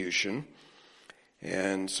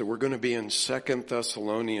And so we're going to be in 2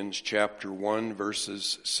 Thessalonians chapter 1,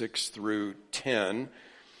 verses 6 through 10.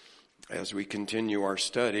 As we continue our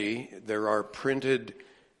study, there are printed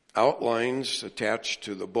outlines attached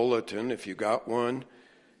to the bulletin if you got one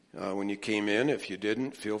when you came in. If you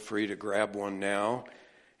didn't, feel free to grab one now.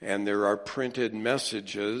 And there are printed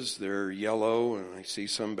messages. They're yellow, and I see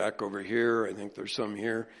some back over here. I think there's some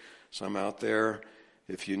here, some out there.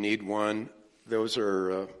 If you need one, those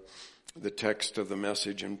are the text of the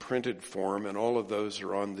message in printed form, and all of those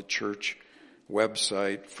are on the church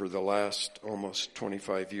website for the last almost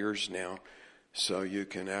 25 years now, so you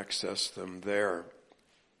can access them there.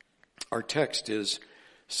 Our text is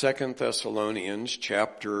 2 Thessalonians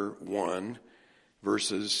chapter 1,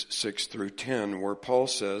 verses 6 through 10, where Paul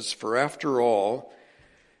says, "For after all,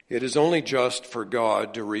 it is only just for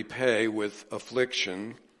God to repay with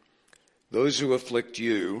affliction those who afflict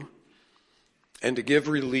you, and to give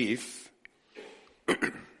relief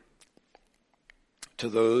to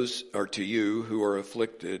those, or to you who are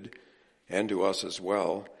afflicted, and to us as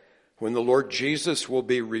well, when the Lord Jesus will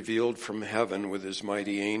be revealed from heaven with his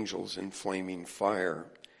mighty angels in flaming fire,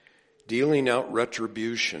 dealing out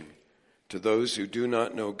retribution to those who do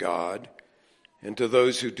not know God, and to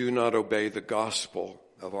those who do not obey the gospel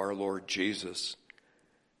of our Lord Jesus.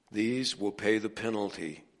 These will pay the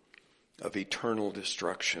penalty of eternal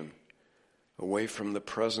destruction, away from the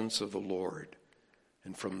presence of the Lord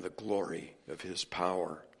and from the glory of his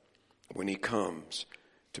power, when he comes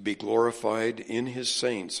to be glorified in his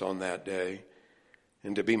saints on that day,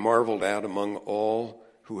 and to be marveled at among all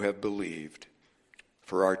who have believed.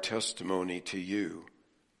 For our testimony to you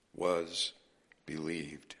was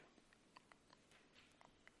believed."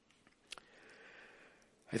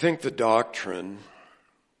 I think the doctrine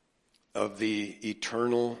of the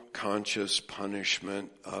eternal conscious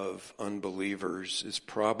punishment of unbelievers is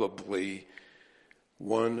probably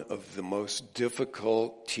one of the most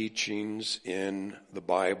difficult teachings in the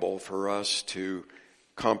Bible for us to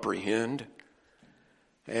comprehend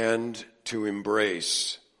and to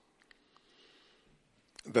embrace.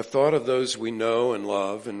 The thought of those we know and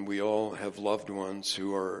love, and we all have loved ones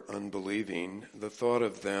who are unbelieving, the thought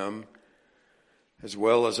of them, as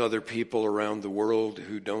well as other people around the world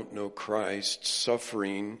who don't know Christ,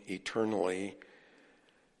 suffering eternally,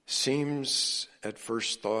 seems at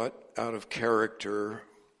first thought out of character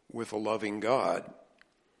with a loving God.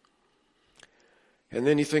 And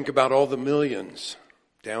then you think about all the millions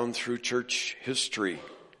down through church history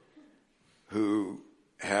who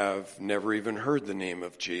have never even heard the name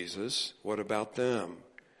of Jesus. What about them?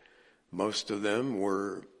 Most of them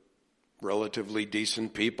were relatively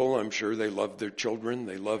decent people. I'm sure they loved their children.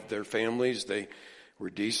 They loved their families. They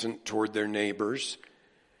were decent toward their neighbors.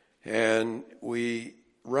 And we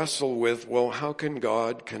wrestle with, well, how can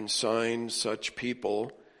God consign such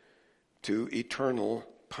people to eternal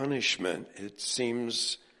punishment? It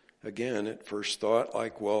seems, again, at first thought,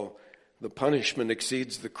 like, well, the punishment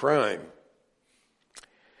exceeds the crime.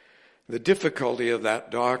 The difficulty of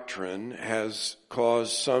that doctrine has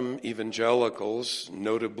caused some evangelicals,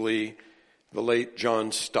 notably the late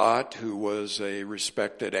John Stott, who was a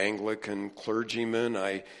respected Anglican clergyman.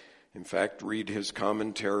 I, in fact, read his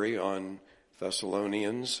commentary on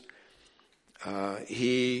Thessalonians.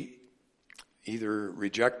 He either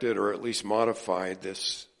rejected or at least modified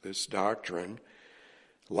this doctrine.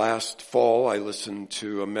 Last fall, I listened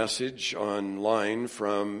to a message online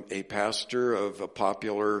from a pastor of a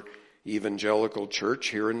popular evangelical church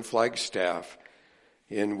here in Flagstaff,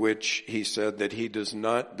 in which he said that he does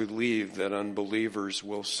not believe that unbelievers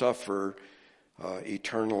will suffer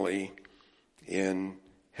eternally in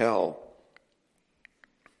hell.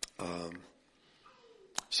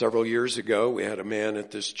 Several years ago, we had a man at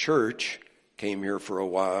this church, came here for a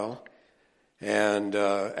while, and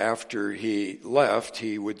after he left,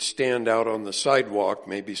 he would stand out on the sidewalk,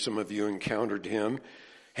 maybe some of you encountered him,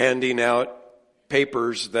 handing out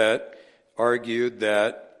papers that argued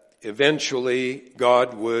that eventually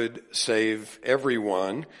God would save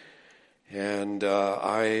everyone. And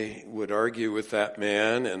I would argue with that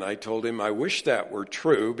man, and I told him I wish that were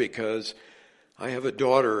true, because I have a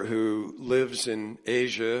daughter who lives in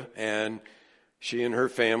Asia, and she and her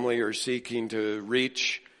family are seeking to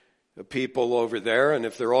reach the people over there, and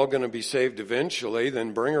if they're all going to be saved eventually,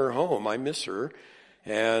 then bring her home. I miss her.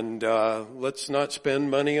 And let's not spend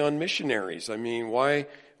money on missionaries. I mean, why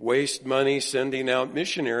waste money sending out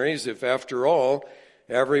missionaries if, after all,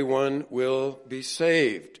 everyone will be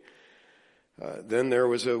saved? Then there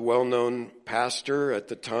was a well-known pastor at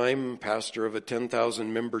the time, pastor of a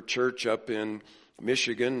 10,000-member church up in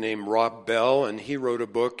Michigan named Rob Bell, and he wrote a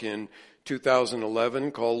book in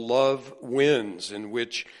 2011 called Love Wins, in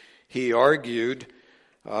which he argued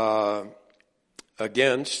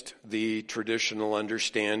against the traditional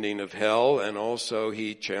understanding of hell, and also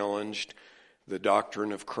he challenged the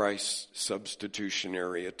doctrine of Christ's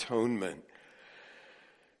substitutionary atonement.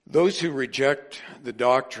 Those who reject the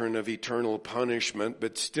doctrine of eternal punishment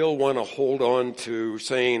but still want to hold on to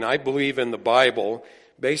saying, I believe in the Bible,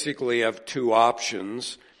 basically have two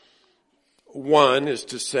options. One is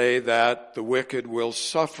to say that the wicked will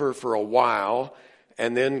suffer for a while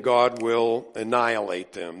and then God will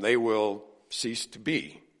annihilate them. They will cease to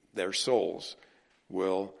be. Their souls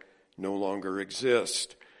will no longer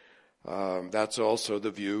exist. That's also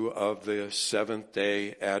the view of the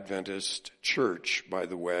Seventh-day Adventist Church, by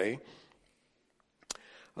the way.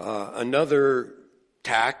 Another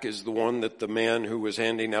tack is the one that the man who was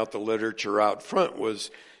handing out the literature out front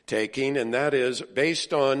was taking, and that is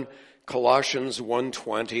based on Colossians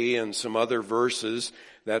 1:20 and some other verses.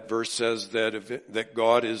 That verse says that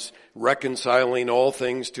God is reconciling all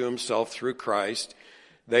things to himself through Christ.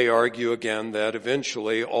 They argue again that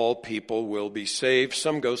eventually all people will be saved.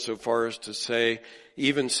 Some go so far as to say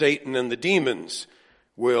even Satan and the demons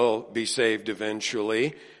will be saved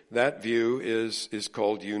eventually. That view is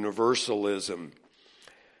called universalism.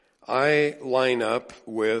 I line up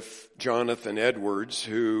with Jonathan Edwards,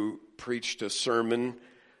 who preached a sermon.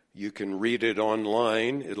 You can read it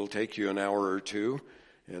online. It'll take you an hour or two,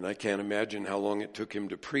 and I can't imagine how long it took him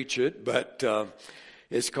to preach it, but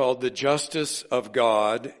it's called The Justice of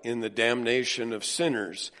God in the Damnation of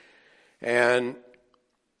Sinners. And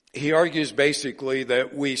he argues basically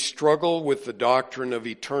that we struggle with the doctrine of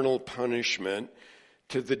eternal punishment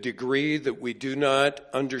to the degree that we do not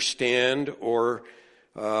understand or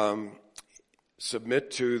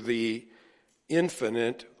submit to the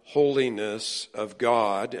infinite holiness of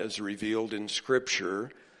God as revealed in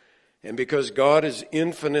Scripture. And because God is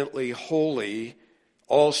infinitely holy,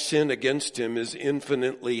 all sin against him is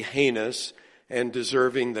infinitely heinous and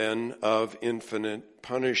deserving then of infinite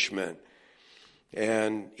punishment.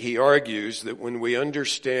 And he argues that when we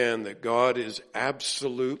understand that God is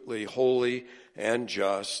absolutely holy and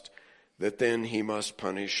just, that then he must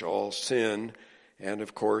punish all sin. And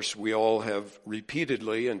of course, we all have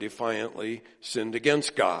repeatedly and defiantly sinned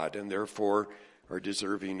against God and therefore are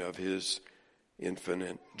deserving of his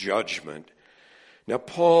infinite judgment. Now,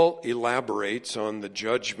 Paul elaborates on the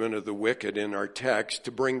judgment of the wicked in our text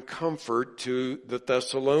to bring comfort to the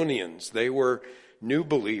Thessalonians. They were new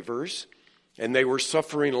believers, and they were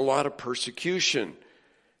suffering a lot of persecution.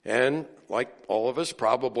 And like all of us,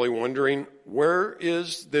 probably wondering, where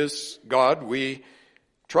is this God we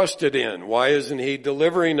trusted in? Why isn't he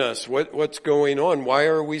delivering us? What's going on? Why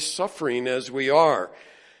are we suffering as we are?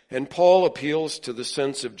 And Paul appeals to the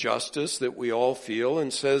sense of justice that we all feel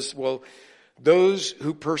and says, well, those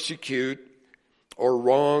who persecute or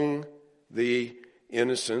wrong the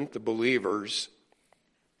innocent, the believers,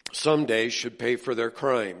 someday should pay for their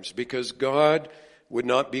crimes, because God would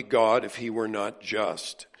not be God if he were not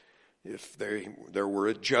just. If there were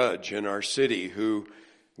a judge in our city who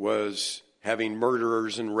was having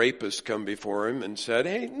murderers and rapists come before him and said,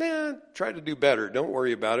 hey, try to do better. Don't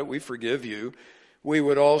worry about it. We forgive you. We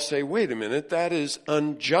would all say, wait a minute, that is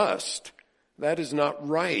unjust. That is not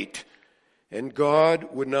right. And God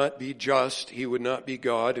would not be just. He would not be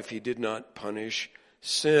God if he did not punish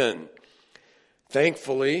sin.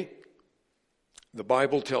 Thankfully, the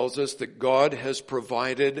Bible tells us that God has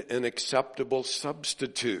provided an acceptable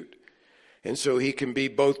substitute. And so he can be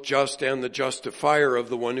both just and the justifier of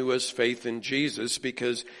the one who has faith in Jesus,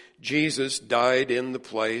 because Jesus died in the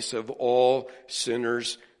place of all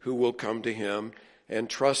sinners who will come to him and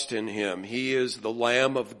trust in him. He is the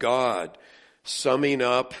Lamb of God, summing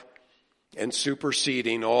up and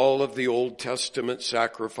superseding all of the Old Testament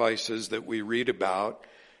sacrifices that we read about.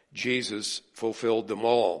 Jesus fulfilled them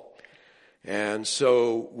all. And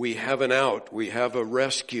so we have an out. We have a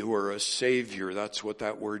rescuer, a savior. That's what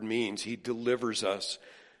that word means. He delivers us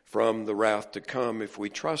from the wrath to come if we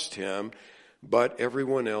trust him, but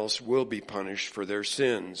everyone else will be punished for their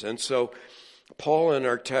sins. And so Paul in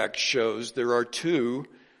our text shows there are two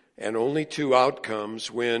and only two outcomes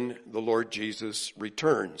when the Lord Jesus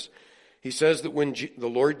returns. He says that when the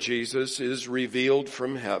Lord Jesus is revealed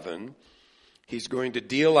from heaven, he's going to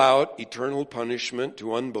deal out eternal punishment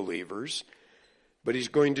to unbelievers, but he's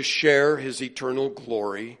going to share his eternal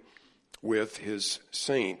glory with his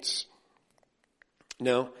saints.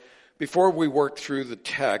 Now, before we work through the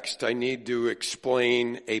text, I need to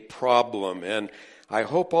explain a problem. And I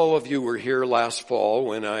hope all of you were here last fall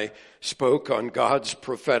when I spoke on God's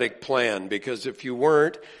prophetic plan, because if you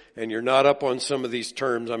weren't, and you're not up on some of these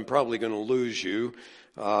terms, I'm probably going to lose you.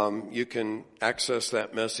 You can access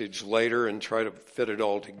that message later and try to fit it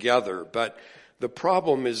all together. But the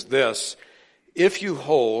problem is this: if you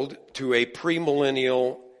hold to a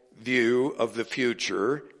premillennial view of the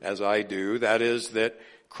future, as I do, that is that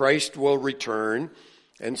Christ will return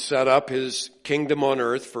and set up his kingdom on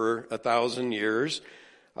earth for 1,000 years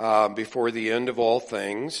before the end of all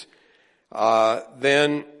things,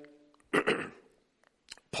 then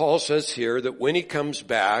Paul says here that when he comes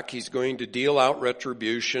back, he's going to deal out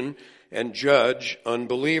retribution and judge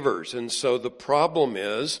unbelievers. And so the problem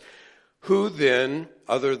is, who then,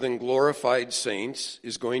 other than glorified saints,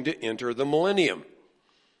 is going to enter the millennium?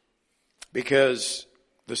 Because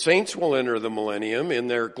the saints will enter the millennium in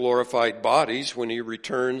their glorified bodies. When he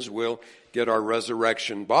returns, we'll get our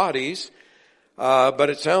resurrection bodies. But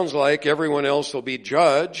it sounds like everyone else will be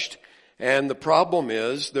judged. And the problem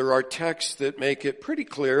is, there are texts that make it pretty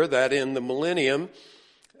clear that in the millennium,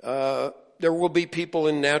 there will be people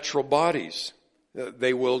in natural bodies.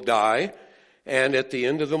 They will die. And at the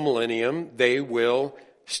end of the millennium, they will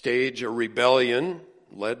stage a rebellion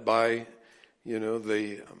led by,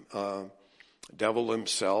 the devil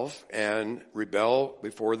himself, and rebel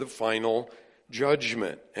before the final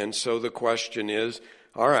judgment. And so the question is,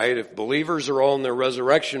 all right, if believers are all in their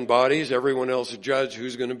resurrection bodies, everyone else is judged,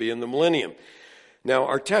 who's going to be in the millennium? Now,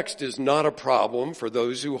 our text is not a problem for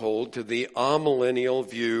those who hold to the amillennial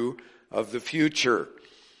view of the future.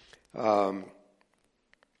 The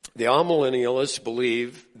amillennialists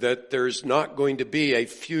believe that there's not going to be a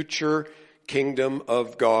future kingdom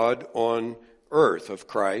of God on earth, of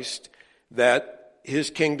Christ, that his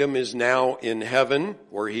kingdom is now in heaven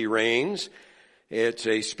where he reigns. It's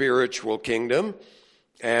a spiritual kingdom,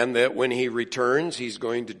 and that when he returns, he's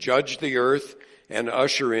going to judge the earth and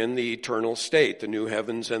usher in the eternal state, the new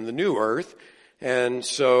heavens and the new earth. And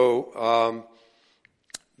so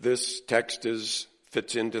this text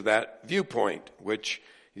fits into that viewpoint, which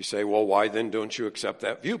you say, well, why then don't you accept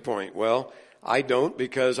that viewpoint? Well, I don't,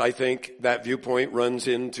 because I think that viewpoint runs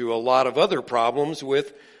into a lot of other problems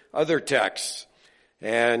with other texts.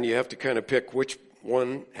 And you have to kind of pick which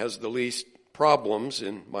one has the least problems,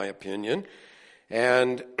 in my opinion.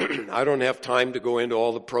 And I don't have time to go into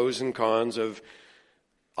all the pros and cons of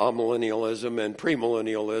amillennialism and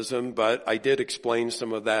premillennialism, but I did explain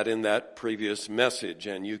some of that in that previous message,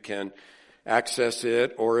 and you can access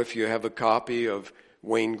it, or if you have a copy of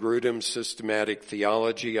Wayne Grudem's Systematic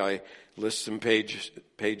Theology, I list some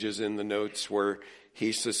pages in the notes where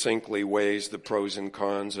he succinctly weighs the pros and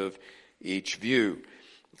cons of each view.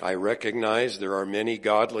 I recognize there are many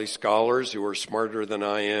godly scholars who are smarter than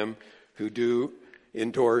I am who do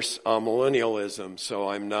endorse amillennialism, so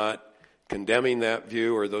I'm not condemning that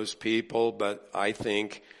view or those people, but I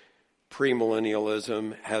think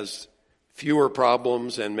premillennialism has fewer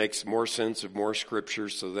problems and makes more sense of more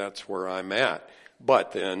scriptures, so that's where I'm at.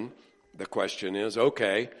 But then the question is,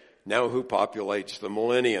 okay, now who populates the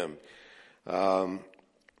millennium?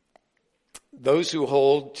 Those who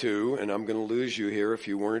hold to, and I'm going to lose you here if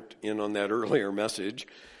you weren't in on that earlier message,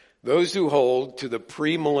 those who hold to the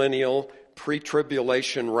premillennial,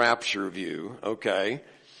 pre-tribulation rapture view, okay,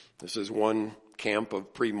 this is one camp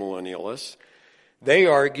of premillennialists, they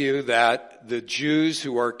argue that the Jews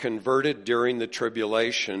who are converted during the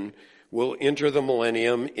tribulation will enter the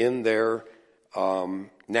millennium in their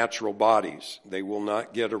natural bodies. They will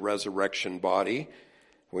not get a resurrection body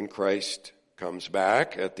when Christ comes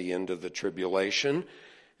back at the end of the tribulation,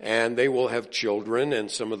 and they will have children,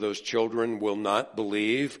 and some of those children will not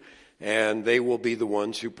believe, and they will be the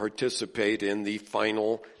ones who participate in the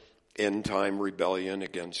final end-time rebellion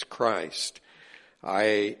against Christ.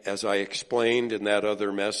 As I explained in that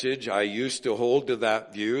other message, I used to hold to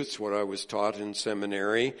that view. It's what I was taught in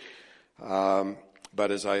seminary.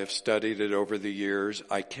 But as I have studied it over the years,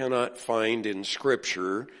 I cannot find in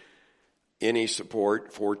Scripture any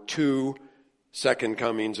support for two second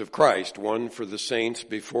comings of Christ. One for the saints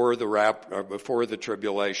before the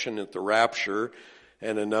tribulation at the rapture,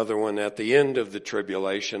 and another one at the end of the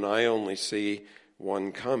tribulation. I only see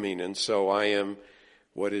one coming, and so I am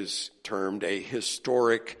what is termed a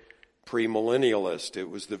historic premillennialist. It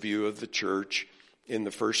was the view of the church in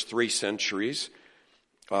the first 3 centuries.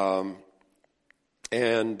 And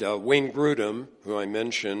Wayne Grudem, who I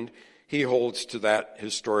mentioned, he holds to that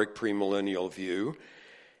historic premillennial view.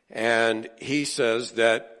 And he says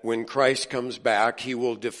that when Christ comes back, he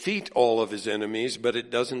will defeat all of his enemies, but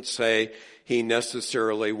it doesn't say he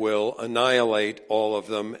necessarily will annihilate all of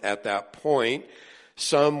them at that point.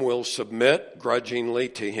 Some will submit grudgingly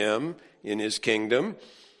to him in his kingdom,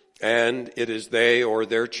 and it is they or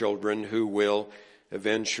their children who will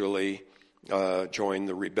eventually join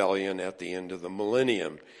the rebellion at the end of the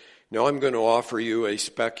millennium. Now I'm going to offer you a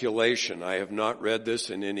speculation. I have not read this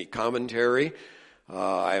in any commentary.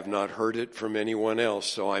 I have not heard it from anyone else,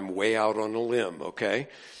 so I'm way out on a limb, okay?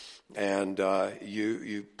 And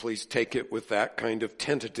you please take it with that kind of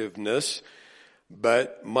tentativeness.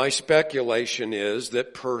 But my speculation is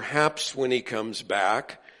that perhaps when he comes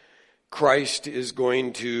back, Christ is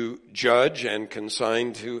going to judge and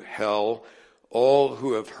consign to hell all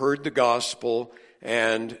who have heard the gospel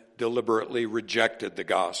and deliberately rejected the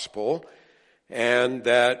gospel, and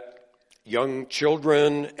that young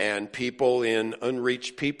children and people in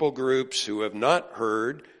unreached people groups who have not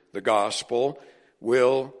heard the gospel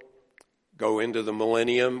will go into the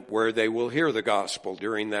millennium where they will hear the gospel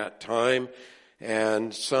during that time,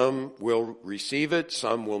 and some will receive it,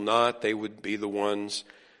 some will not. They would be the ones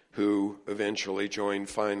who eventually join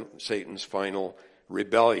Satan's final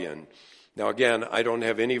rebellion. Now again, I don't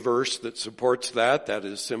have any verse that supports that. That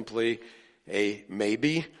is simply a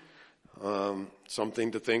maybe,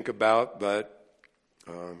 something to think about, but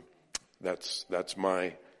that's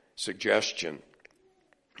my suggestion.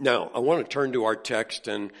 Now, I want to turn to our text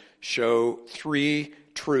and show three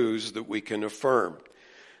truths that we can affirm.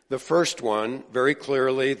 The first one, very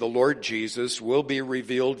clearly, the Lord Jesus will be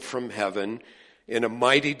revealed from heaven in a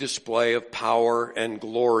mighty display of power and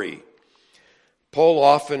glory. Paul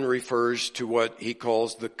often refers to what he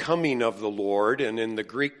calls the coming of the Lord, and in the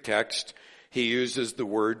Greek text, he uses the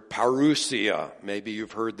word parousia. Maybe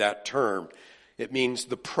you've heard that term. It means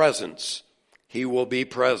the presence. He will be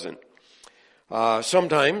present.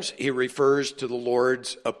 Sometimes he refers to the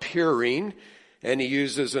Lord's appearing, and he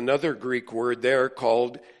uses another Greek word there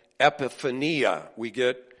called epiphania. We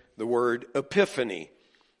get the word epiphany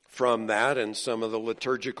from that, and some of the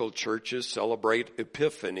liturgical churches celebrate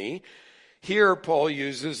Epiphany. Here, Paul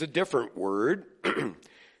uses a different word.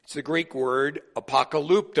 It's the Greek word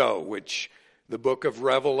apokalypto, which the book of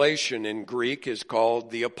Revelation in Greek is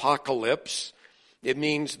called the Apocalypse. It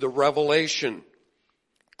means the revelation.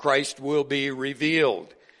 Christ will be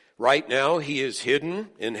revealed. Right now, he is hidden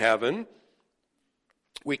in heaven.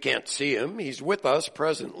 We can't see him. He's with us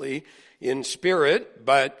presently in spirit,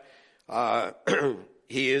 but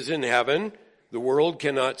he is in heaven. The world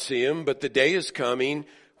cannot see him, but the day is coming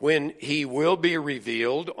when he will be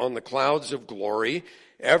revealed on the clouds of glory.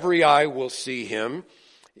 Every eye will see him.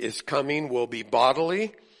 His coming will be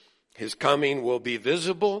bodily. His coming will be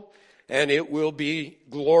visible, and it will be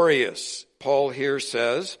glorious. Paul here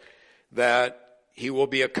says that he will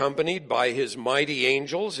be accompanied by his mighty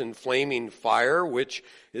angels in flaming fire, which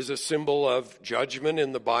is a symbol of judgment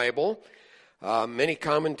in the Bible. Many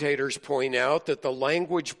commentators point out that the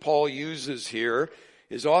language Paul uses here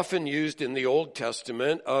is often used in the Old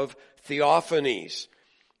Testament of theophanies.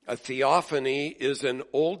 A theophany is an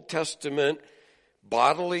Old Testament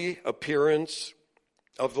bodily appearance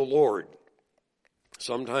of the Lord.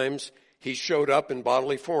 Sometimes he showed up in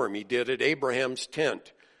bodily form. He did at Abraham's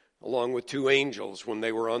tent, along with two angels when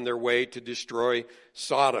they were on their way to destroy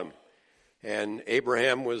Sodom. And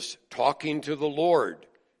Abraham was talking to the Lord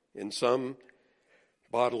in some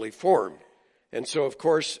bodily form. And so, of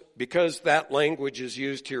course, because that language is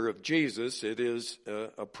used here of Jesus, it is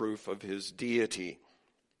a proof of his deity.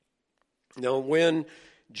 Now, when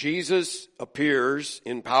Jesus appears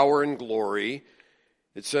in power and glory,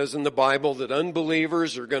 it says in the Bible that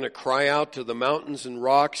unbelievers are going to cry out to the mountains and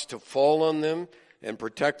rocks to fall on them and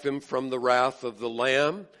protect them from the wrath of the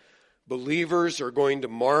Lamb. Believers are going to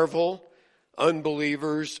marvel.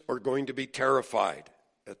 Unbelievers are going to be terrified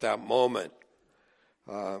at that moment.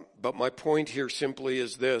 But my point here simply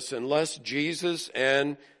is this: unless Jesus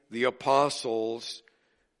and the apostles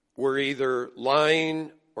were either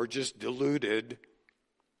lying or just deluded,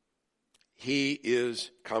 he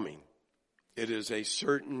is coming. It is a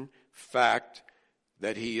certain fact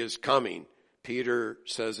that he is coming. Peter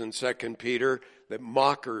says in 2 Peter that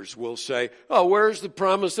mockers will say, oh, where's the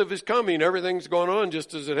promise of his coming? Everything's going on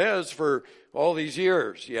just as it has for all these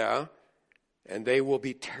years. Yeah. And they will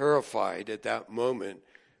be terrified at that moment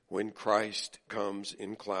when Christ comes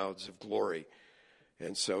in clouds of glory.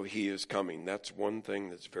 And so he is coming. That's one thing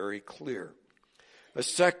that's very clear. A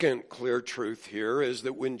second clear truth here is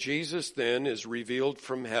that when Jesus then is revealed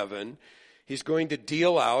from heaven, he's going to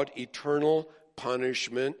deal out eternal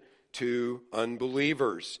punishment to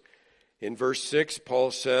unbelievers. In verse 6,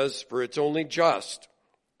 Paul says, for it's only just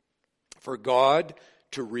for God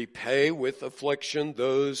to repay with affliction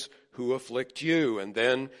those who afflict you. And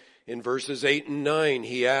then in verses 8 and 9,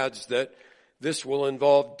 he adds that this will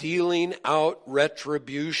involve dealing out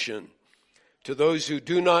retribution to those who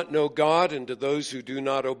do not know God and to those who do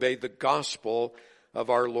not obey the gospel of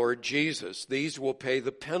our Lord Jesus. These will pay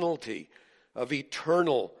the penalty of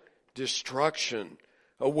eternal destruction,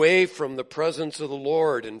 away from the presence of the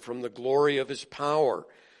Lord and from the glory of his power.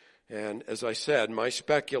 And as I said, my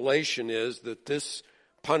speculation is that this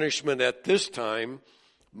punishment at this time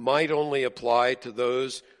might only apply to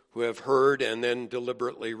those who have heard and then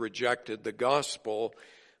deliberately rejected the gospel,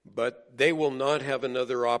 but they will not have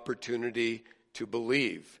another opportunity to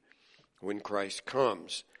believe when Christ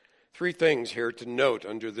comes. 3 things here to note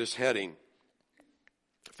under this heading.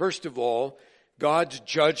 First of all, God's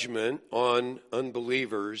judgment on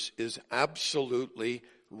unbelievers is absolutely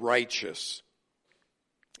righteous.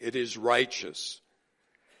 It is righteous.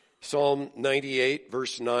 Psalm 98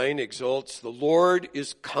 verse 9 exalts, "The Lord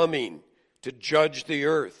is coming to judge the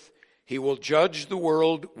earth. He will judge the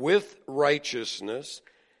world with righteousness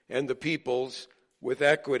and the peoples with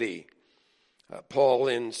equity." Paul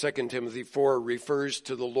in 2 Timothy 4 refers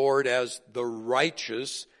to the Lord as the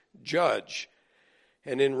righteous judge.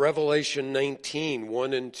 And in Revelation 19,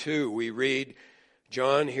 1 and 2, we read,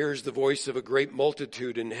 "John hears the voice of a great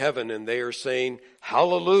multitude in heaven, and they are saying,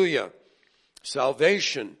 'Hallelujah!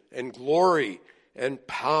 Salvation and glory and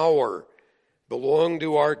power belong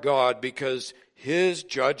to our God, because his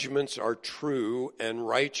judgments are true and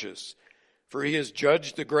righteous. For he has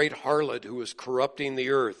judged the great harlot who is corrupting the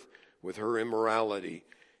earth with her immorality,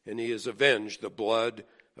 and he has avenged the blood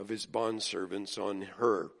of his bondservants on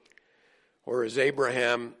her.'" Or as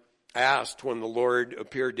Abraham asked when the Lord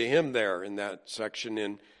appeared to him there in that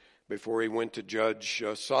section before he went to judge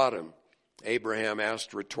Sodom, Abraham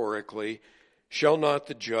asked rhetorically, "Shall not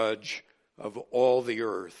the judge of all the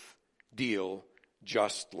earth deal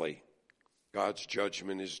justly?" God's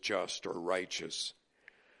judgment is just or righteous.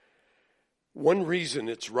 One reason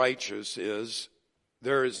it's righteous is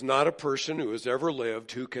there is not a person who has ever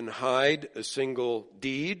lived who can hide a single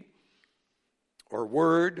deed or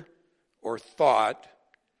word or thought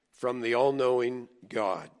from the all-knowing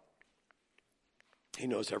God. He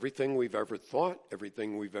knows everything we've ever thought,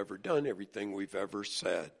 everything we've ever done, everything we've ever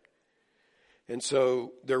said. And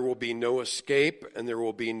so there will be no escape and there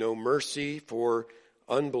will be no mercy for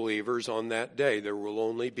unbelievers on that day. There will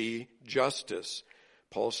only be justice.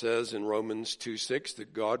 Paul says in Romans 2:6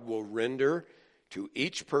 that God will render to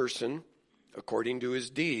each person according to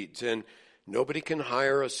his deeds. And nobody can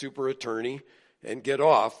hire a super attorney and get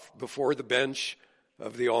off before the bench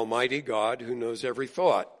of the Almighty God who knows every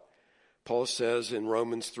thought. Paul says in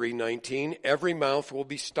Romans 3:19, every mouth will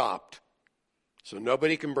be stopped. So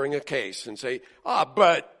nobody can bring a case and say,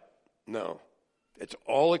 but no. It's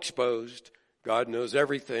all exposed. God knows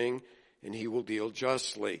everything, and he will deal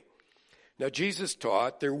justly. Now, Jesus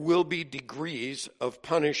taught there will be degrees of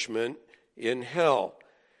punishment in hell,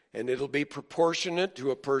 and it'll be proportionate to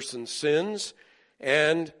a person's sins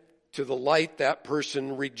and to the light that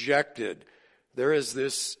person rejected. There is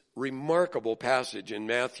this remarkable passage in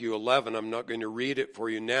Matthew 11. I'm not going to read it for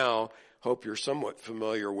you now. Hope you're somewhat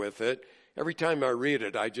familiar with it. Every time I read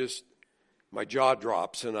it, my jaw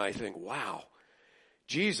drops and I think, wow.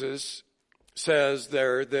 Jesus says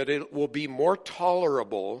there that it will be more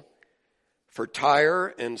tolerable for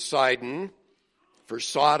Tyre and Sidon, for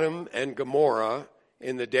Sodom and Gomorrah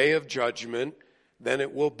in the day of judgment than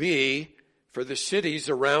it will be for the cities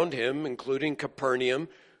around him, including Capernaum,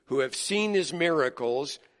 who have seen his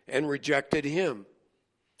miracles and rejected him.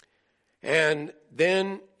 And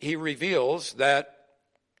then he reveals that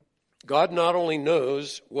God not only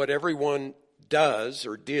knows what everyone does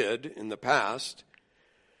or did in the past,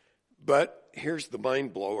 but here's the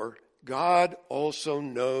mind blower. God also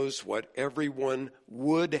knows what everyone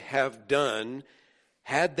would have done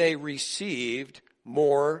had they received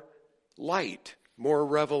more light, more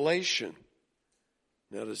revelation.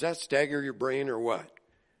 Now, does that stagger your brain or what?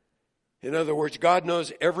 In other words, God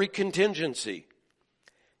knows every contingency.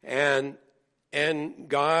 And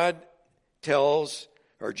God tells,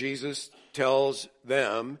 or Jesus tells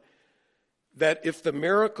them, that if the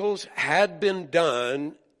miracles had been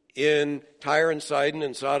done in Tyre and Sidon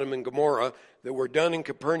and Sodom and Gomorrah that were done in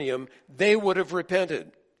Capernaum, they would have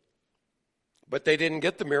repented. But they didn't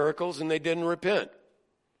get the miracles and they didn't repent.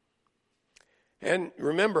 And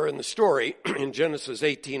remember in the story in Genesis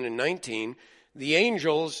 18 and 19, the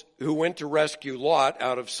angels who went to rescue Lot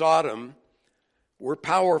out of Sodom were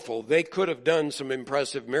powerful. They could have done some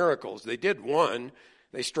impressive miracles. They did one.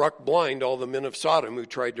 They struck blind all the men of Sodom who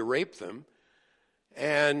tried to rape them.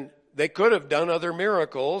 And they could have done other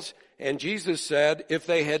miracles. And Jesus said if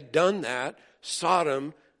they had done that,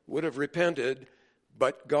 Sodom would have repented.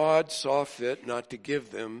 But God saw fit not to give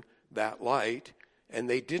them that light. And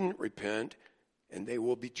they didn't repent. And they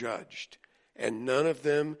will be judged. And none of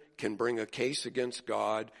them can bring a case against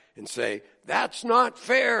God and say, that's not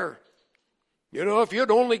fair. You know, if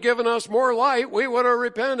you'd only given us more light, we would have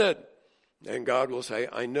repented. And God will say,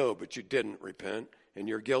 I know, but you didn't repent, and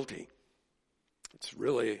you're guilty. It's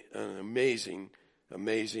really an amazing,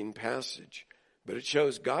 amazing passage. But it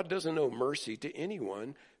shows God doesn't owe mercy to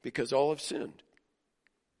anyone because all have sinned.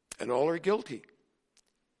 And all are guilty.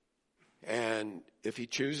 And if he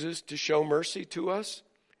chooses to show mercy to us,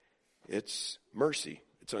 it's mercy.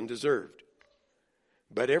 It's undeserved.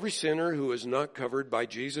 But every sinner who is not covered by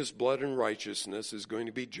Jesus' blood and righteousness is going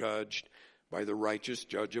to be judged by the righteous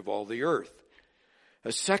judge of all the earth.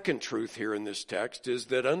 A second truth here in this text is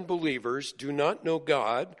that unbelievers do not know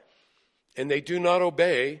God and they do not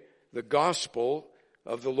obey the gospel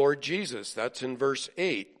of the Lord Jesus. That's in verse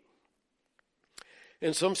 8.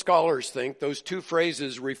 And some scholars think those two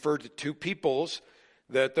phrases refer to two peoples,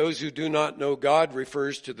 that those who do not know God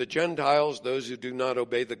refers to the Gentiles, those who do not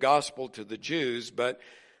obey the gospel to the Jews. But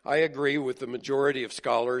I agree with the majority of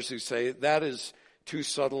scholars who say that is too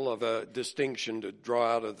subtle of a distinction to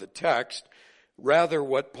draw out of the text. Rather,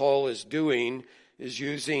 what Paul is doing is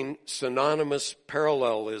using synonymous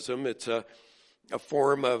parallelism. It's a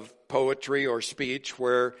form of poetry or speech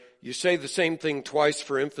where you say the same thing twice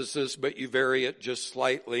for emphasis, but you vary it just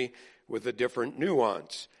slightly with a different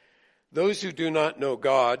nuance. Those who do not know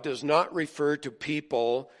God does not refer to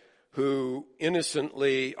people who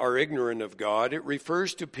innocently are ignorant of God. It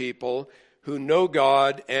refers to people who know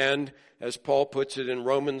God and, as Paul puts it in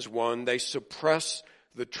Romans 1, they suppress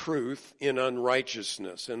the truth in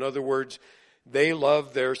unrighteousness. In other words, they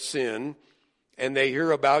love their sin and they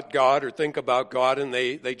hear about God or think about God and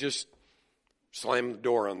they just slam the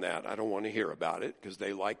door on that. I don't want to hear about it because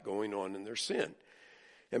they like going on in their sin.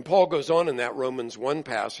 And Paul goes on in that Romans 1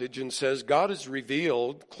 passage and says God has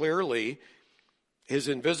revealed clearly his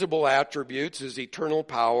invisible attributes, his eternal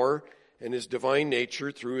power, and his divine nature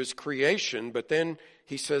through his creation. But then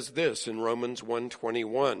he says this in Romans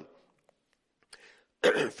 1:21.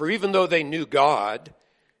 For even though they knew God,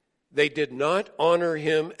 they did not honor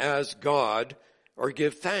him as God or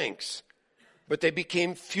give thanks. But they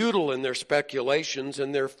became futile in their speculations,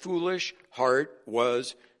 and their foolish heart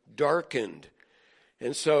was darkened.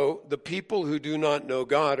 And so the people who do not know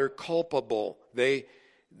God are culpable. They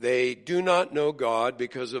do not know God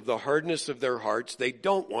because of the hardness of their hearts. They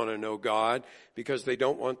don't want to know God because they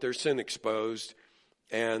don't want their sin exposed,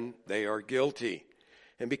 and they are guilty.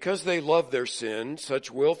 And because they love their sin,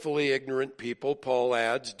 such willfully ignorant people, Paul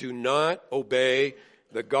adds, do not obey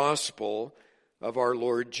the gospel of our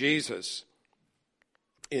Lord Jesus.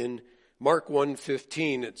 In Mark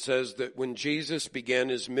 1:15, it says that when Jesus began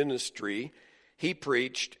his ministry, he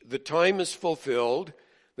preached, the time is fulfilled,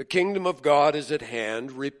 the kingdom of God is at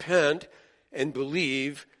hand, repent and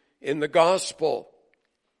believe in the gospel.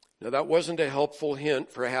 Now that wasn't a helpful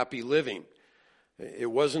hint for happy living.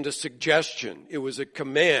 It wasn't a suggestion. It was a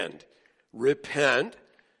command. Repent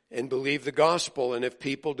and believe the gospel. And if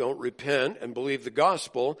people don't repent and believe the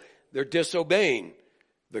gospel, they're disobeying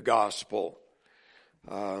the gospel.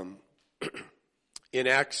 In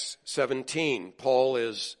Acts 17, Paul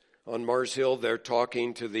is on Mars Hill there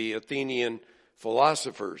talking to the Athenian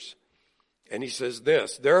philosophers. And he says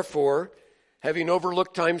this, therefore, having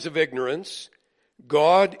overlooked times of ignorance,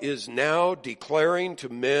 God is now declaring to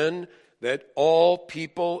men that all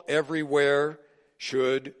people everywhere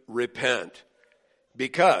should repent.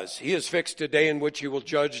 Because he has fixed a day in which he will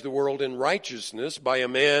judge the world in righteousness by a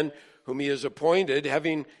man whom he has appointed,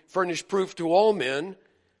 having furnished proof to all men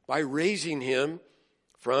by raising him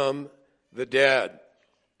from the dead.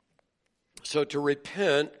 So to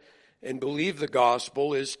repent and believe the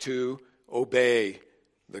gospel is to obey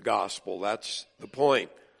the gospel. That's the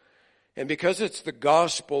point. And because it's the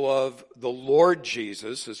gospel of the Lord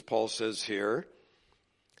Jesus, as Paul says here,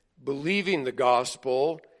 believing the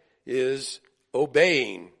gospel is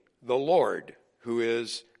obeying the Lord, who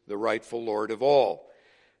is the rightful Lord of all.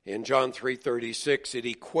 In John 3:36, it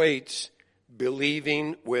equates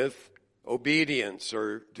believing with obedience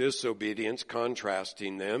or disobedience,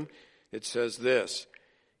 contrasting them. It says this,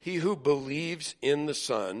 he who believes in the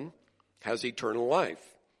Son has eternal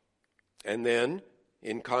life. And then,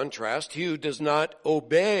 in contrast, he who does not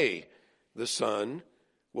obey the Son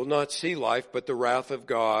will not see life, but the wrath of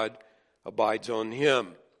God abides on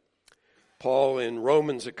him. Paul in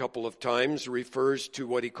Romans a couple of times refers to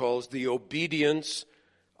what he calls the obedience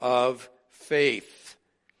of faith.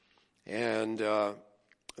 And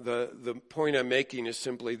the point I'm making is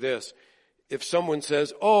simply this. If someone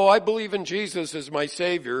says, oh, I believe in Jesus as my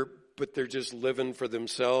Savior, but they're just living for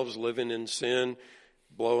themselves, living in sin,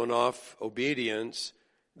 blowing off obedience,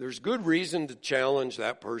 there's good reason to challenge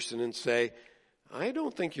that person and say, I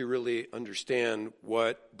don't think you really understand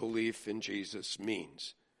what belief in Jesus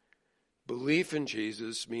means. Belief in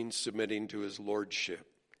Jesus means submitting to his lordship.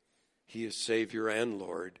 He is Savior and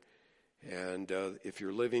Lord. And if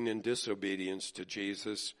you're living in disobedience to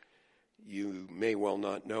Jesus, you may well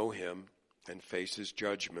not know him and face his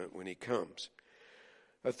judgment when he comes.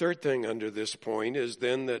 A third thing under this point is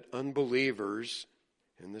then that unbelievers,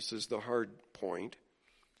 and this is the hard point,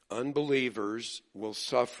 unbelievers will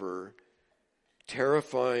suffer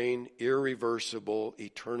terrifying, irreversible,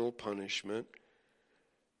 eternal punishment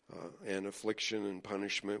and affliction and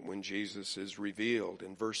punishment when Jesus is revealed.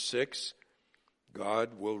 In verse 6,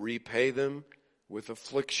 God will repay them with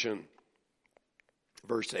affliction.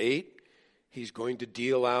 Verse 8, he's going to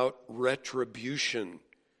deal out retribution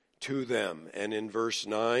to them. And in verse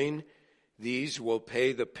 9, these will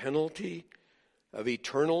pay the penalty of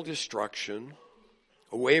eternal destruction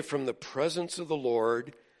away from the presence of the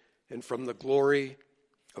Lord and from the glory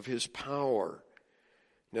of his power.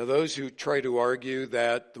 Now, those who try to argue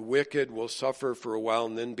that the wicked will suffer for a while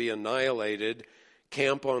and then be annihilated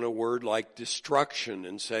camp on a word like destruction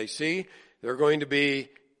and say, see, they're going to be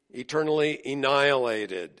eternally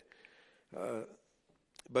annihilated.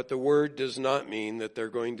 But the word does not mean that they're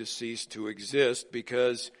going to cease to exist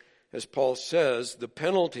because, as Paul says, the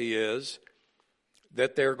penalty is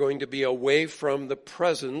that they're going to be away from the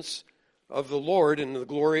presence of the Lord and the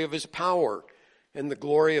glory of his power. And the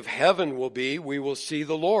glory of heaven will be, we will see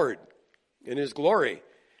the Lord in his glory.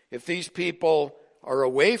 If these people are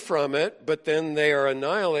away from it, but then they are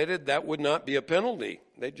annihilated, that would not be a penalty.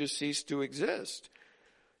 They just cease to exist.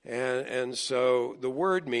 And so the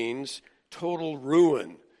word means total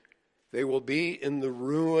ruin. They will be in the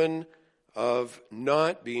ruin of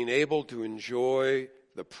not being able to enjoy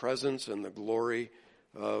the presence and the glory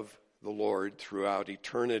of the Lord throughout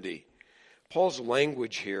eternity. Paul's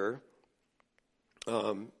language here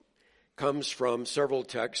comes from several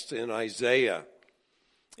texts in Isaiah.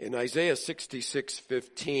 In Isaiah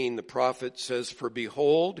 66:15, the prophet says, "For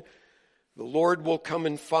behold, the Lord will come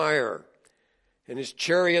in fire, and his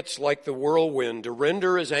chariots like the whirlwind, to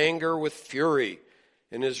render his anger with fury,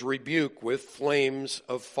 and his rebuke with flames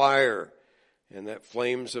of fire." And that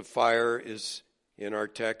flames of fire is in our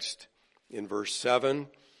text in verse 7,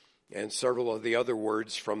 and several of the other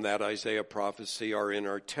words from that Isaiah prophecy are in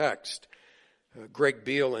our text. Greg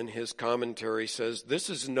Beale in his commentary says, this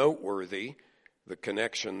is noteworthy, the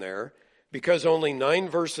connection there, because only 9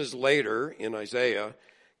 verses later in Isaiah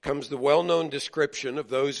comes the well-known description of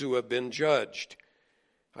those who have been judged.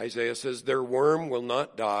 Isaiah says, their worm will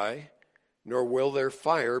not die, nor will their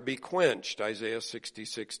fire be quenched, Isaiah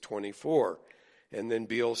 66:24. And then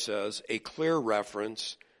Beale says, a clear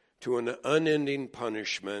reference to an unending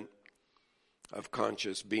punishment of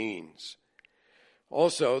conscious beings.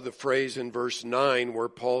 Also, the phrase in verse 9 where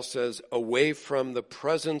Paul says, away from the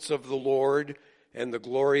presence of the Lord and the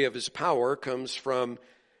glory of his power, comes from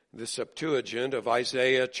the Septuagint of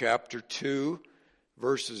Isaiah chapter 2,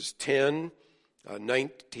 verses 10,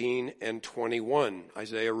 19, and 21.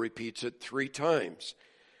 Isaiah repeats it 3 times.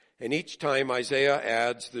 And each time Isaiah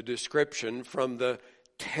adds the description from the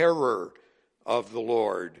terror of the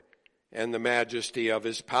Lord and the majesty of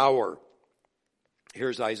his power.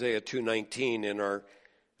 Here's Isaiah 2:19 in our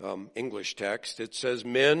English text. It says,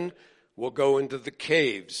 men will go into the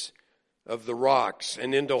caves of the rocks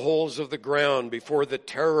and into holes of the ground before the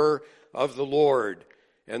terror of the Lord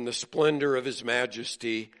and the splendor of his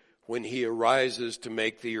majesty when he arises to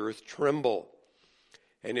make the earth tremble.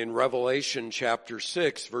 And in Revelation chapter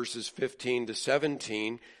 6, verses 15 to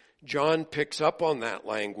 17, John picks up on that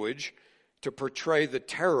language to portray the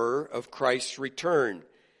terror of Christ's return.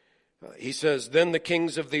 He says, then the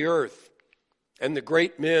kings of the earth and the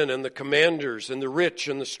great men and the commanders and the rich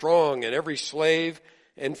and the strong and every slave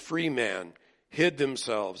and free man hid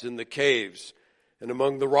themselves in the caves and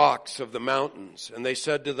among the rocks of the mountains. And they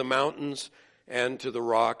said to the mountains and to the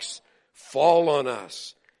rocks, fall on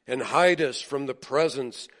us and hide us from the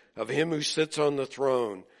presence of him who sits on the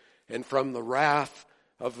throne and from the wrath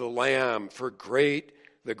of the Lamb, for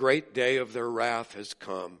the great day of their wrath has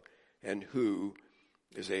come, and who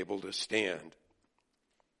is able to stand.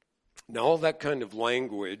 Now, all that kind of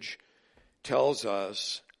language tells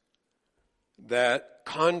us that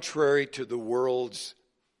contrary to the world's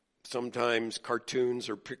sometimes cartoons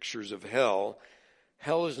or pictures of hell,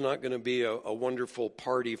 hell is not going to be a wonderful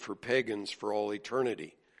party for pagans for all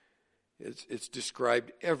eternity. It's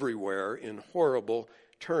described everywhere in horrible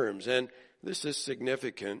terms. And this is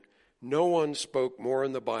significant. No one spoke more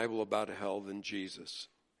in the Bible about hell than Jesus.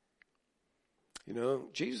 You know,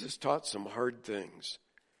 Jesus taught some hard things.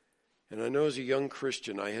 And I know as a young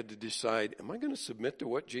Christian, I had to decide, am I going to submit to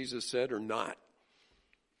what Jesus said or not?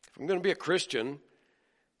 If I'm going to be a Christian,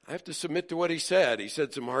 I have to submit to what he said. He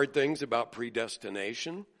said some hard things about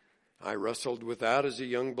predestination. I wrestled with that as a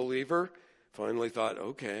young believer. Finally thought,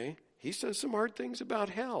 okay, he says some hard things about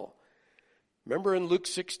hell. Remember in Luke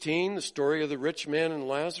 16, the story of the rich man and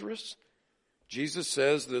Lazarus? Jesus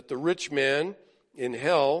says that the rich man in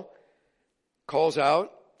hell calls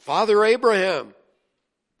out, Father Abraham,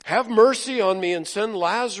 have mercy on me and send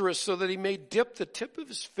Lazarus so that he may dip the tip of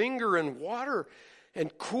his finger in water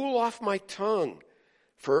and cool off my tongue.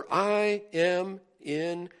 For I am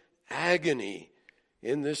in agony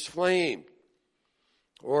in this flame.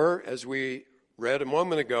 Or as we read a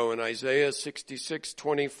moment ago in Isaiah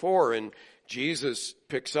 66:24, and Jesus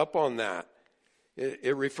picks up on that.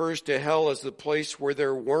 It refers to hell as the place where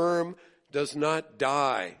their worm does not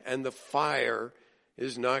die and the fire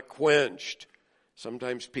is not quenched.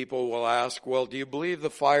 Sometimes people will ask, well, do you believe the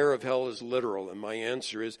fire of hell is literal? And my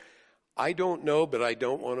answer is, I don't know, but I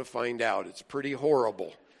don't want to find out. It's pretty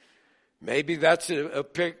horrible. Maybe that's a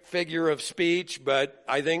figure of speech, but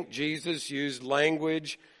I think Jesus used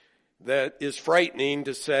language that is frightening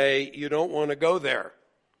to say, you don't want to go there.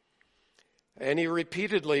 And he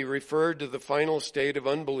repeatedly referred to the final state of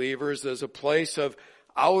unbelievers as a place of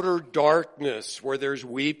outer darkness where there's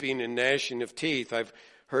weeping and gnashing of teeth. I've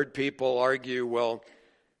heard people argue, well,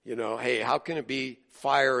 hey, how can it be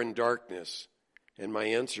fire and darkness? And my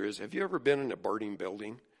answer is, have you ever been in a burning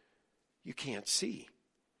building? You can't see.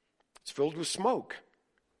 It's filled with smoke,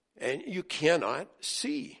 and you cannot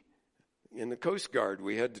see. In the Coast Guard,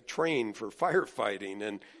 we had to train for firefighting,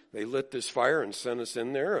 and they lit this fire and sent us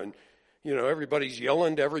in there, and everybody's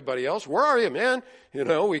yelling to everybody else, where are you, man?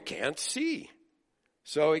 We can't see.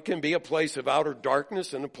 So it can be a place of outer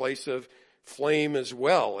darkness and a place of flame as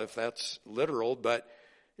well, if that's literal, but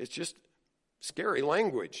it's just scary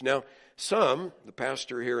language. Now, the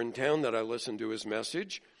pastor here in town that I listened to his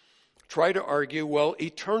message, try to argue, well,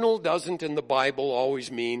 eternal doesn't in the Bible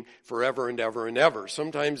always mean forever and ever and ever.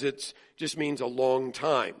 Sometimes it just means a long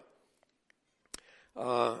time.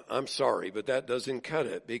 I'm sorry, but that doesn't cut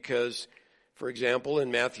it because, for example,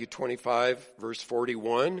 in Matthew 25, verse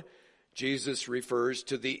 41, Jesus refers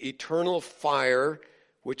to the eternal fire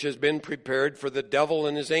which has been prepared for the devil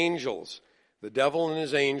and his angels. The devil and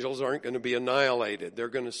his angels aren't going to be annihilated. They're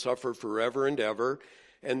going to suffer forever and ever.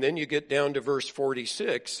 And then you get down to verse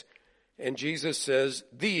 46, and Jesus says,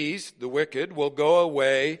 these, the wicked, will go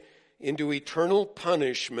away into eternal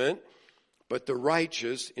punishment, but the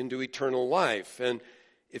righteous into eternal life. And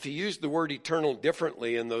if he used the word eternal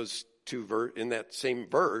differently in those in that same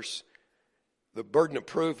verse, the burden of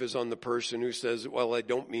proof is on the person who says, well, I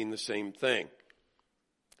don't mean the same thing.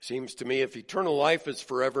 Seems to me if eternal life is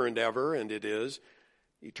forever and ever, and it is,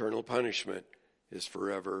 eternal punishment is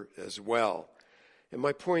forever as well. And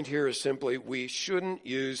my point here is simply, we shouldn't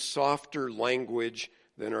use softer language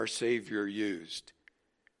than our Savior used.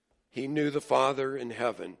 He knew the Father in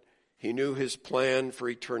heaven. He knew his plan for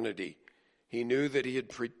eternity. He knew that he had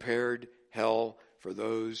prepared hell for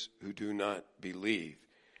those who do not believe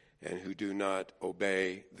and who do not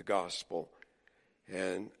obey the gospel.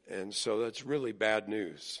 And so that's really bad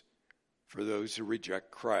news for those who reject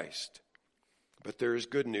Christ. But there is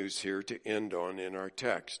good news here to end on in our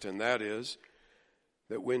text, and that is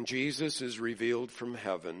that when Jesus is revealed from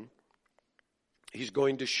heaven, he's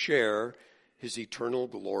going to share his eternal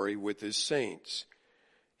glory with his saints.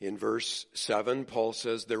 In verse 7, Paul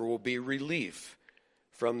says there will be relief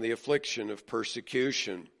from the affliction of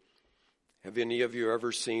persecution. Have any of you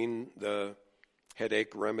ever seen the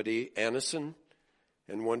headache remedy Anacin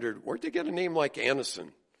and wondered, where'd they get a name like Anacin?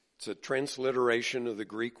 It's a transliteration of the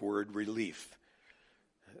Greek word relief.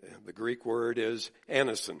 The Greek word is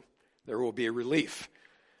Anacin. There will be a relief.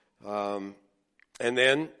 And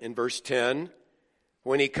then in verse 10,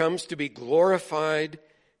 when he comes to be glorified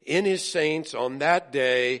in his saints on that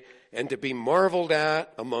day and to be marveled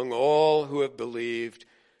at among all who have believed,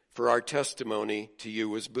 for our testimony to you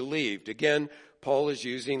was believed. Again, Paul is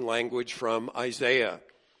using language from Isaiah.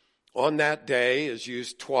 On that day is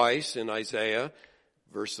used twice in Isaiah,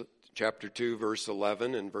 chapter 2, verse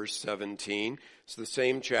 11 and verse 17. It's the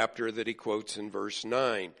same chapter that he quotes in verse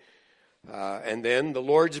 9. And then the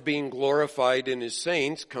Lord's being glorified in his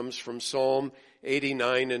saints comes from Psalm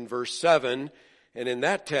 89 and verse 7. And in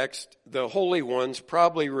that text, the holy ones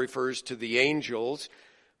probably refers to the angels,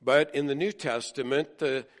 but in the New Testament,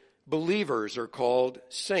 the believers are called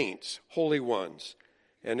saints, holy ones.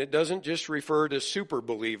 And it doesn't just refer to super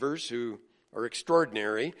believers who are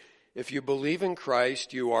extraordinary. If you believe in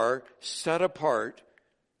Christ, you are set apart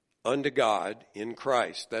unto God in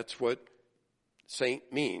Christ. That's what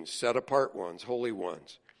saint means, set apart ones, holy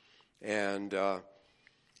ones. And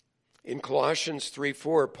in Colossians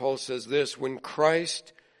 3:4, Paul says this, when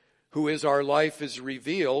Christ, who is our life, is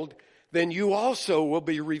revealed, then you also will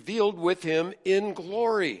be revealed with him in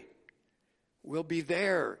glory. We'll be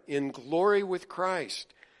there in glory with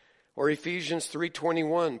Christ. Or Ephesians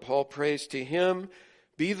 3:21, Paul prays, to him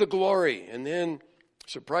be the glory. And then,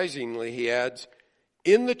 surprisingly, he adds,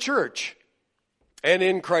 in the church and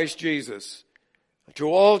in Christ Jesus, to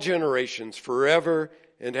all generations, forever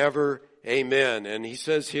and ever. Amen. And he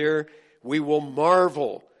says here, we will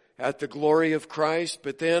marvel at the glory of Christ,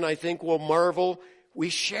 but then I think we'll marvel, we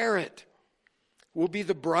share it. We'll be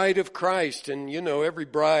the bride of Christ. And you know, every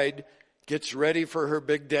bride gets ready for her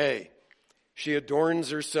big day. She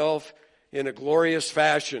adorns herself in a glorious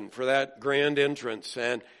fashion for that grand entrance.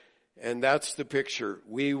 And that's the picture.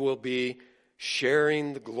 We will be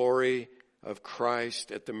sharing the glory of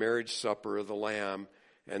Christ at the marriage supper of the Lamb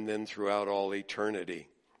and then throughout all eternity.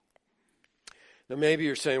 Now maybe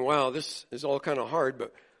you're saying, wow, this is all kind of hard,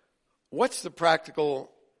 but what's the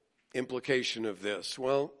practical implication of this?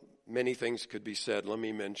 Well, many things could be said. Let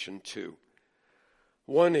me mention two.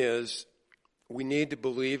 One is we need to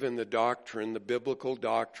believe in the doctrine, the biblical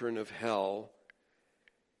doctrine of hell,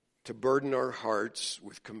 to burden our hearts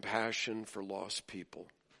with compassion for lost people.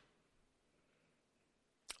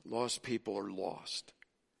 Lost people are lost,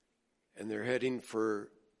 and they're heading for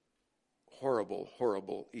horrible,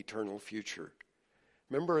 horrible eternal future.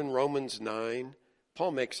 Remember in Romans 9,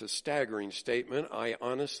 Paul makes a staggering statement. I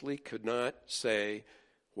honestly could not say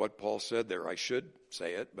what Paul said there. I should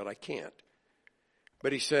say it, but I can't.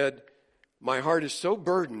 But he said, my heart is so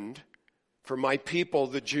burdened for my people,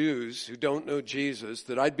 the Jews who don't know Jesus,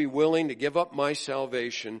 that I'd be willing to give up my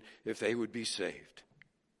salvation if they would be saved.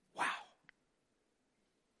 Wow.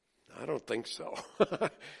 I don't think so.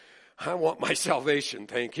 I want my salvation,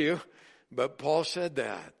 thank you. But Paul said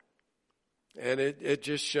that. And it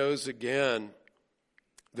just shows again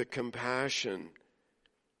the compassion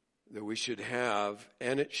that we should have.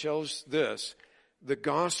 And it shows this. The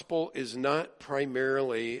gospel is not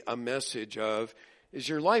primarily a message of, is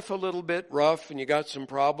your life a little bit rough and you got some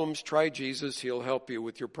problems? Try Jesus, he'll help you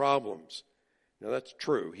with your problems. Now that's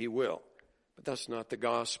true, he will. But that's not the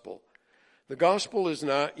gospel. The gospel is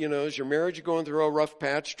not, is your marriage going through a rough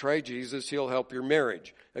patch? Try Jesus, he'll help your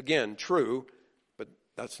marriage. Again, true, but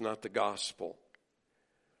that's not the gospel.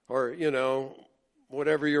 Or,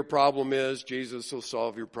 whatever your problem is, Jesus will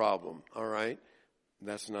solve your problem, all right?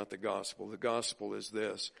 That's not the gospel. The gospel is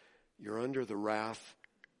this. You're under the wrath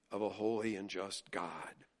of a holy and just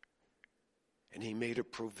God. And he made a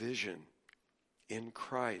provision in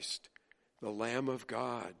Christ, the Lamb of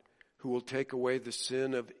God, who will take away the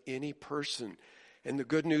sin of any person. And the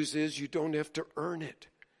good news is you don't have to earn it.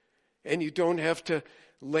 And you don't have to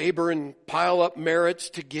labor and pile up merits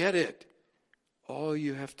to get it. All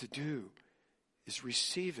you have to do is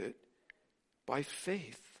receive it by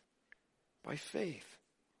faith. By faith.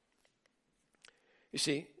 You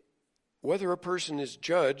see, whether a person is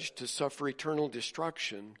judged to suffer eternal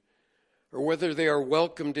destruction or whether they are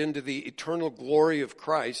welcomed into the eternal glory of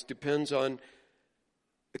Christ depends on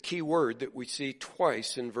a key word that we see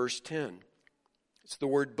twice in verse 10. It's the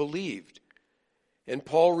word believed. And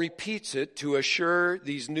Paul repeats it to assure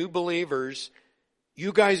these new believers,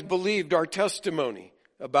 you guys believed our testimony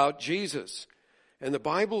about Jesus. And the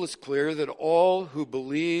Bible is clear that all who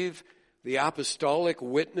believe the apostolic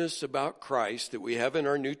witness about Christ that we have in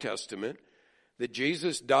our New Testament, that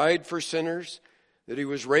Jesus died for sinners, that he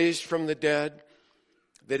was raised from the dead,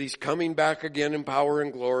 that he's coming back again in power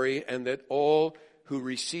and glory, and that all who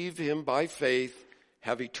receive him by faith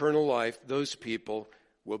have eternal life, those people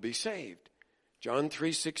will be saved. John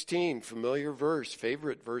 3:16, familiar verse,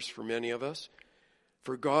 favorite verse for many of us.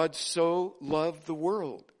 For God so loved the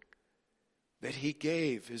world that he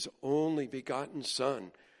gave his only begotten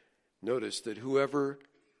Son. Notice that whoever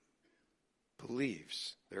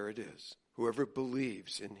believes, there it is, whoever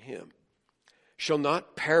believes in him shall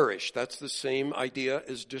not perish. That's the same idea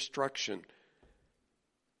as destruction,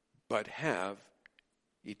 but have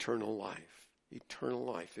eternal life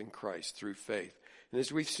in Christ through faith. And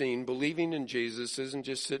as we've seen, believing in Jesus isn't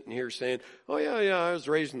just sitting here saying, oh yeah, I was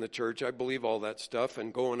raised in the church, I believe all that stuff,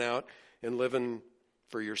 and going out and living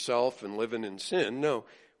for yourself and living in sin. No,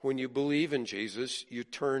 when you believe in Jesus, you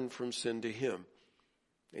turn from sin to him,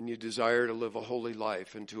 and you desire to live a holy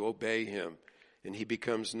life and to obey him, and he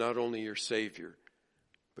becomes not only your Savior,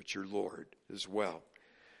 but your Lord as well.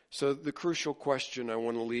 So the crucial question I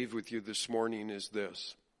want to leave with you this morning is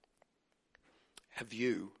this. Have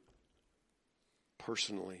you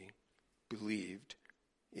personally believed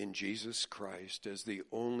in Jesus Christ as the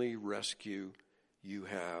only rescue you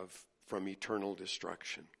have from eternal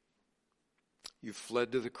destruction. You've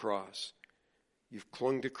fled to the cross. You've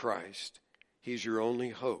clung to Christ. He's your only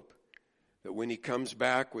hope. That when he comes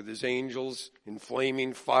back with his angels in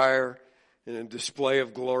flaming fire and a display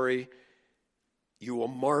of glory, you will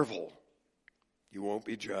marvel. You won't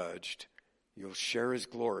be judged. You'll share his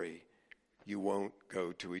glory. You won't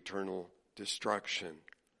go to eternal destruction.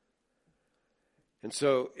 And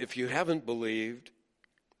so, if you haven't believed,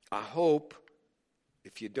 I hope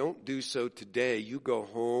if you don't do so today, you go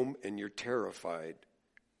home and you're terrified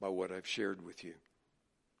by what I've shared with you.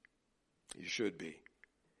 You should be.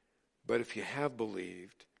 But if you have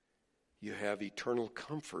believed, you have eternal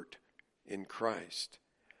comfort in Christ.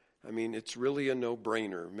 I mean, it's really a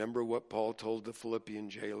no-brainer. Remember what Paul told the Philippian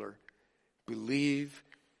jailer? Believe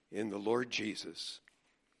in the Lord Jesus,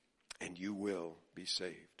 and you will be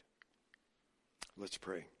saved. Let's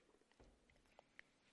pray.